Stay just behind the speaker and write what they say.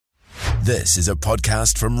This is a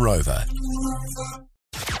podcast from Rover.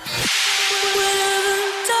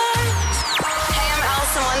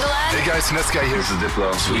 Hey guys, Niska here. This is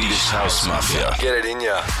Diplo. Swedish House Mafia. Get it in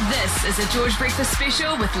ya. This is a George Breakfast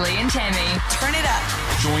Special with Lee and Tammy. Turn it up.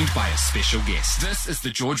 Joined by a special guest. This is the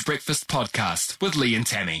George Breakfast Podcast with Lee and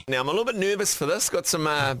Tammy. Now, I'm a little bit nervous for this. Got some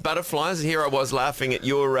butterflies. Here I was laughing at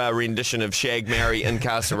your rendition of Shag, Marry,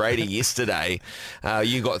 Incarcerate yesterday.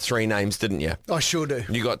 You got three names, didn't you? I sure do.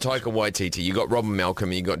 You got Taika Waititi, you got Robin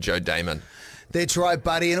Malcolm, you got Joe Damon. That's right,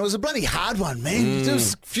 buddy. And it was a bloody hard one, man. There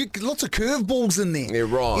was lots of curveballs in there. Yeah,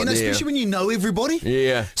 right. You know, especially when you know everybody.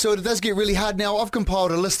 Yeah. So it does get really hard. Now, I've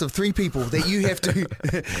compiled a list of 3 people that you have to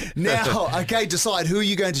now, decide who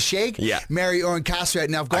you're going to shag, marry, or incarcerate.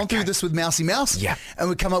 Now, I've gone through this with Mousy Mouse, and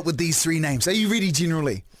we've come up with these 3 names. Are you ready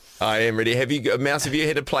generally? I am ready. Have you, Mouse, have you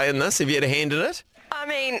had a play in this? Have you had a hand in it? I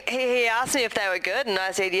mean, he asked me if they were good, and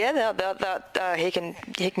I said, yeah, he can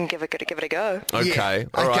give it a go. Okay,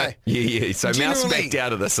 all right. Yeah. So Mouse backed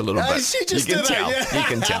out of this a little bit. She just you can tell. You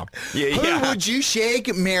can tell. Who would you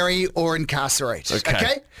shag, marry, or incarcerate?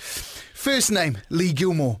 Okay. First name, Lee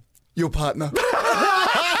Gilmore, your partner.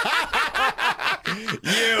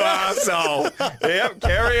 You asshole. Yep,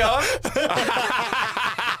 carry on.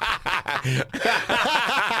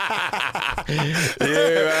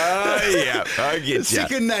 I get you.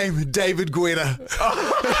 Second name, David Guetta.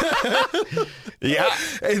 Yeah.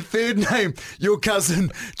 And third name, your cousin,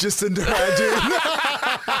 Jacinda Ardern.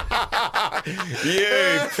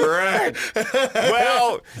 You prick.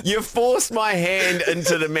 Well, you forced my hand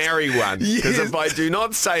into the marry one. Because if I do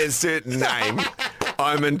not say a certain name,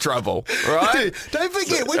 I'm in trouble, right? Don't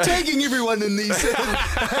forget, we're tagging everyone in these.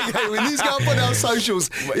 Okay, when these go up on our socials,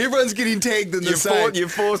 everyone's getting tagged in the same. You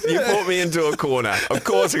forced me into a corner. Of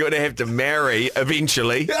course, I'm going to have to marry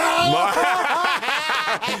eventually. My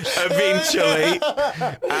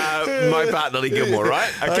partner, Lee Gilmore,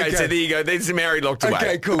 right? Okay, so there you go. There's the marry locked away.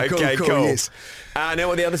 Okay, cool. Yes. Now,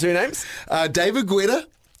 what are the other 2 names? David Guetta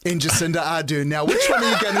and Jacinda Ardern. Now, which one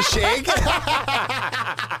are you going to shag?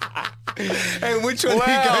 And which one are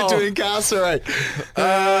you going to incarcerate?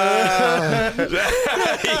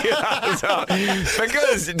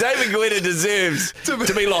 Because David Guetta deserves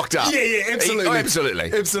to be locked up. Yeah, absolutely.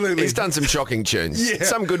 Absolutely. He's done some shocking tunes. Yeah.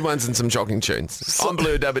 Some good ones and some shocking tunes. On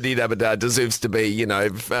Blue Dabba Dee Dabba Da deserves to be,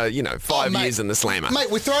 5 years in the slammer.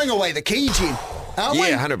 Mate, we're throwing away the key, Jim. Aren't we?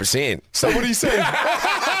 Yeah, 100%. So what are you saying?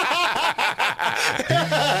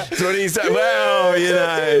 So what do you say? Well,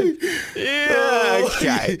 yeah,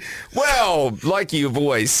 okay. Well, like you've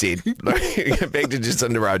always said, back to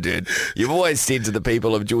Jacinda Ardern, you've always said to the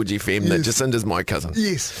people of George FM that Jacinda's my cousin.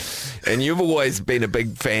 Yes. And you've always been a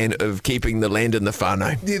big fan of keeping the land in the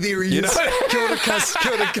whānau. Yeah, there he is. Kia ora, cuz.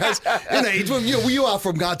 You are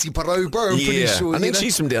from Ngāti Porou, bro. I'm pretty sure. I think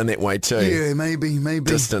she's from down that way too. Yeah, maybe.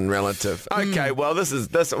 Distant relative. Okay, well, this.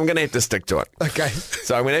 I'm going to have to stick to it. Okay.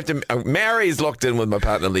 So I'm going to have to. Mary's locked in with my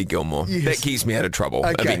partner Lee Gilmore. Yes. That keeps me out of trouble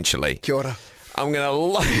eventually. Kia ora. I'm going to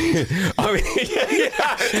lock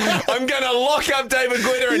up David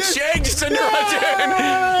Guetta and shag Jacinda Ardern.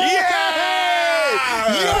 Yes!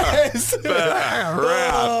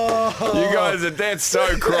 You guys, that's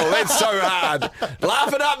so cruel. That's so hard.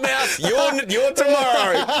 Laugh it up, Mouse. You're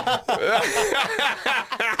tomorrow.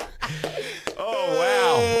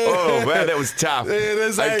 Oh, wow, that was tough. Yeah, it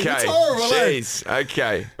is. Okay. It's horrible. Jeez.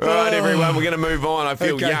 Okay. All right, everyone, we're going to move on. I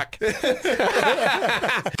feel yuck.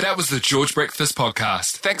 That was the George Breakfast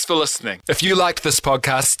Podcast. Thanks for listening. If you liked this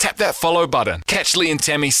podcast, tap that follow button. Catch Lee and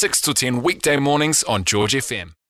Tammy 6 to 10 weekday mornings on George FM.